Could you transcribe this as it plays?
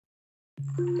Hi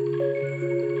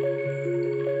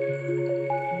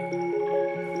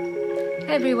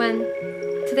everyone!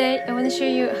 Today I want to show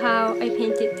you how I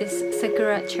painted this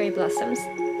Sakura cherry blossoms.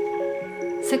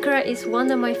 Sakura is one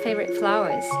of my favorite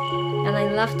flowers, and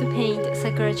I love to paint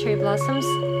Sakura cherry blossoms,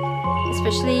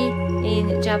 especially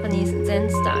in Japanese Zen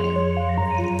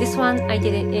style. This one I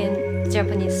did it in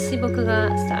Japanese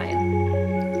Suibokuga style,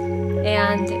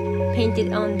 and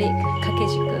painted on big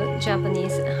kakejiku,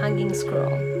 Japanese hanging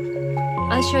scroll.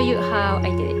 I'll show you how I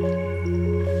did it.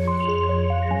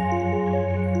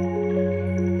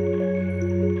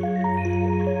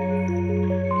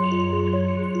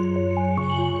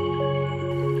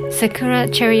 Sakura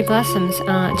cherry blossoms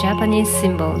are Japanese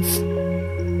symbols.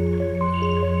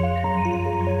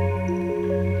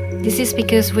 This is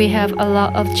because we have a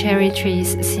lot of cherry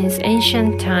trees since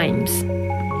ancient times.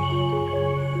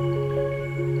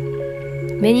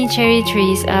 Many cherry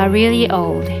trees are really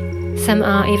old. Some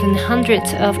are even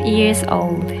hundreds of years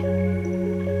old.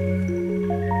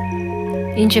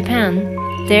 In Japan,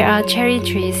 there are cherry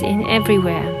trees in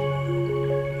everywhere.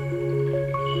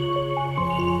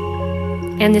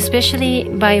 And especially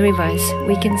by rivers,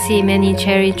 we can see many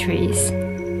cherry trees.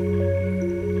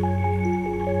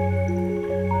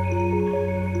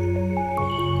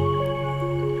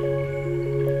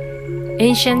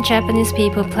 Ancient Japanese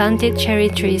people planted cherry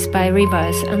trees by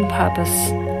rivers on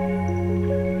purpose.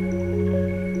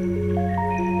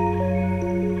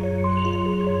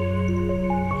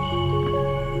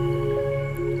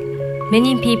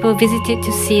 Many people visited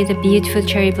to see the beautiful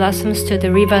cherry blossoms to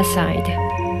the riverside.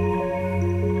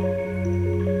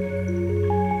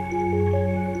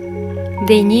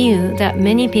 They knew that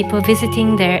many people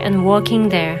visiting there and walking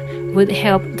there would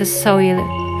help the soil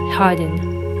harden.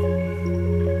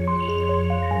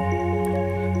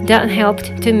 That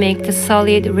helped to make the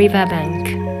solid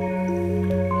riverbank.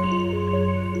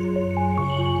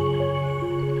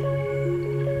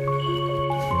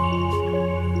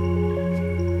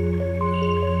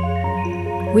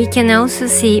 We can also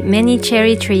see many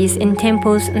cherry trees in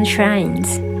temples and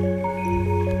shrines.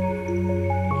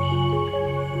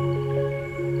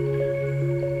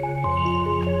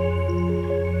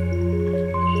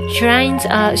 Shrines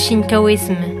are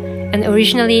Shintoism and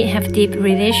originally have deep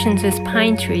relations with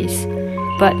pine trees,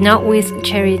 but not with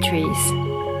cherry trees.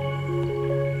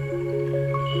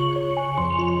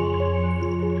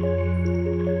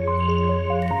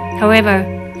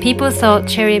 However, people thought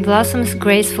cherry blossoms'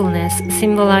 gracefulness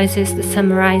symbolizes the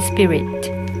samurai spirit.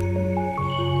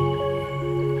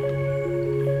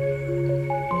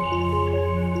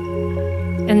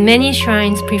 And many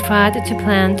shrines preferred to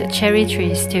plant cherry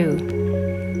trees too.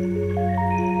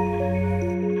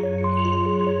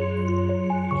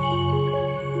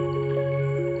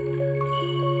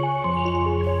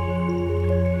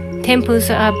 Temples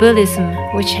are Buddhism,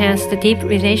 which has the deep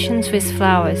relations with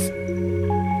flowers.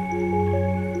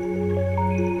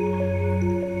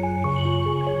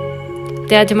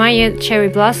 They admired cherry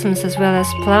blossoms as well as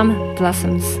plum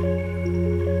blossoms.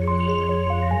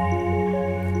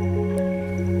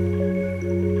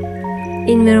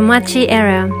 In Muromachi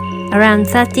era, around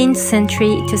 13th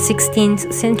century to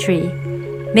 16th century,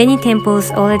 many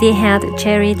temples already had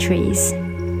cherry trees.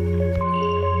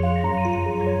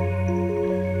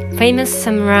 Famous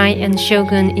samurai and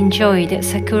shogun enjoyed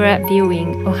sakura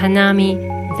viewing or hanami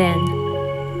then.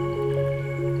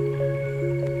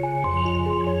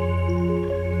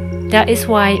 That is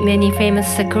why many famous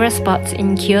sakura spots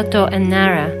in Kyoto and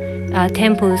Nara are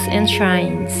temples and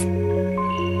shrines.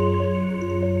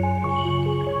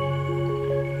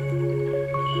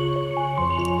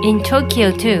 In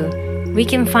Tokyo too, we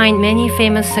can find many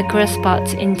famous sakura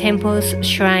spots in temples,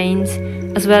 shrines,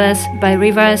 as well as by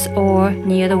rivers or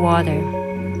near the water.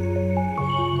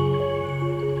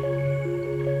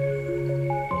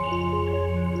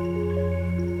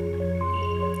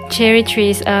 Cherry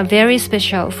trees are very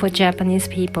special for Japanese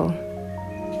people.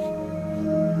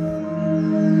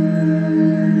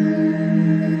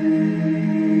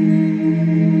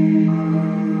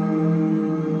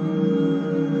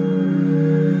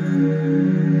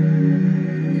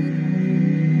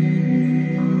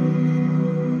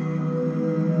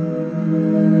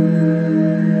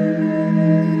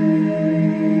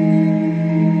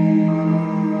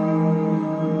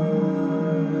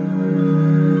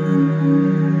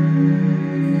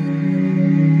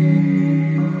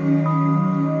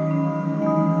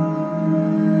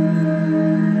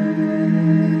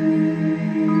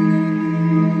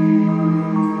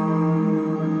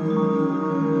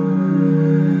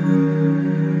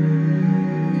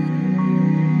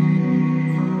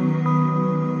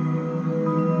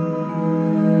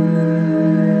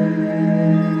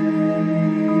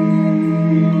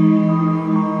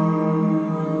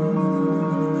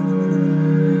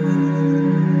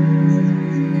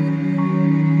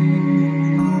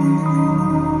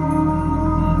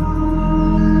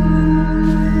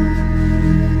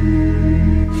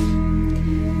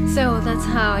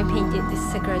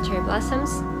 sakura cherry blossoms.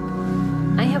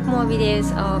 I have more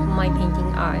videos of my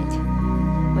painting art,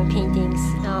 my paintings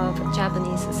of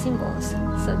Japanese symbols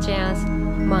such as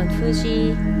Mount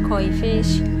Fuji, koi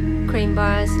fish, crane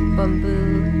bars,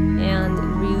 bamboo, and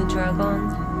real dragon.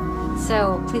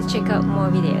 So please check out more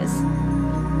videos.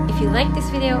 If you like this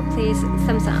video, please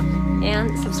thumbs up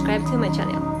and subscribe to my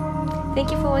channel.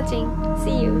 Thank you for watching.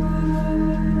 See you!